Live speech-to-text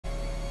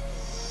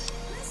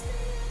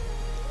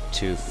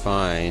to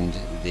find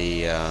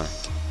the...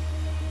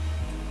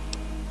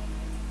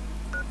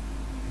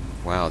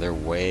 Wow, they're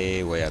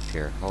way, way up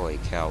here. Holy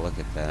cow, look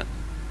at that.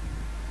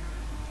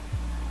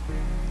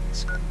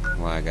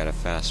 Wow, I gotta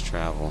fast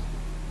travel.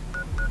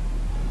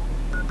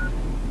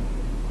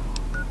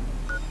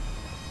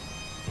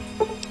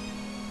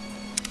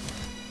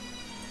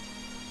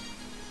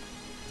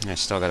 I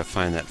still gotta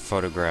find that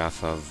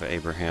photograph of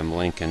Abraham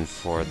Lincoln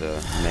for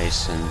the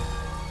Mason.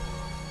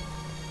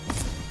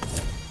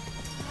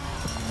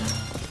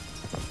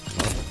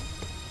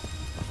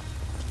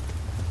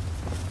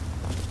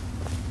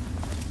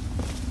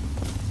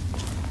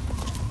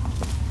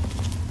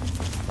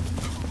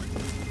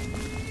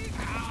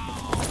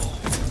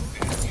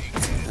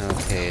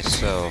 Okay,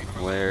 so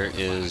where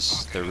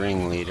is the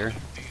ringleader?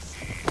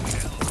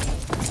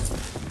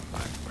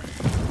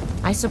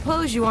 I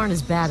suppose you aren't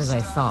as bad as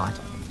I thought.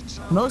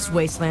 Most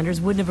Wastelanders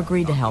wouldn't have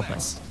agreed to help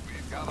us.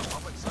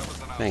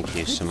 Thank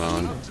you,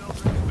 Simone.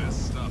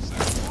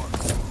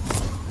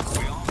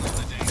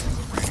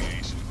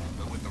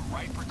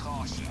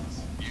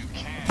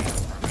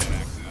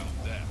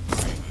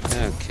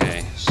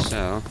 Okay,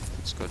 so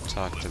let's go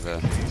talk to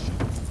the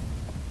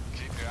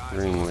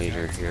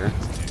ringleader here.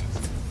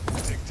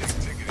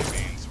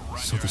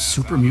 So the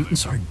super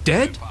mutants are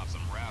dead?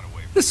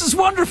 This is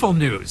wonderful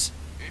news!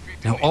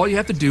 Now all you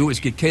have to do is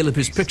get Caleb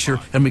his picture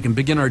and we can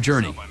begin our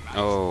journey.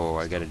 Oh,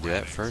 I gotta do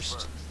that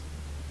first?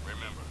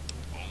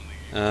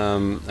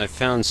 I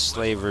found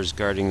slavers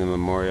guarding the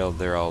memorial.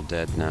 They're all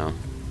dead now.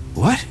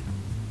 What?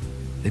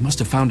 They must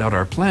have found out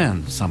our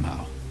plan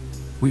somehow.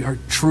 We are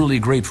truly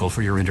grateful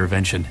for your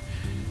intervention.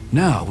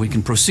 Now we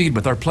can proceed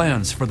with our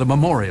plans for the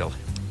memorial.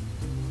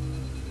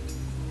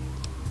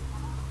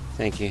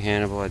 Thank you,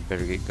 Hannibal. I'd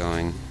better get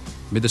going.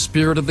 May the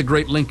spirit of the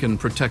great Lincoln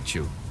protect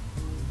you.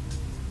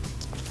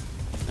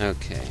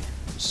 Okay,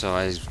 so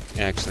I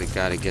actually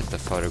gotta get the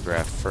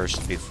photograph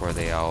first before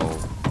they all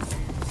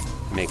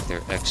make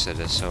their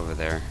exodus over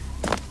there.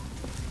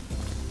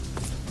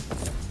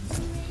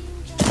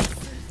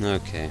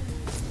 Okay.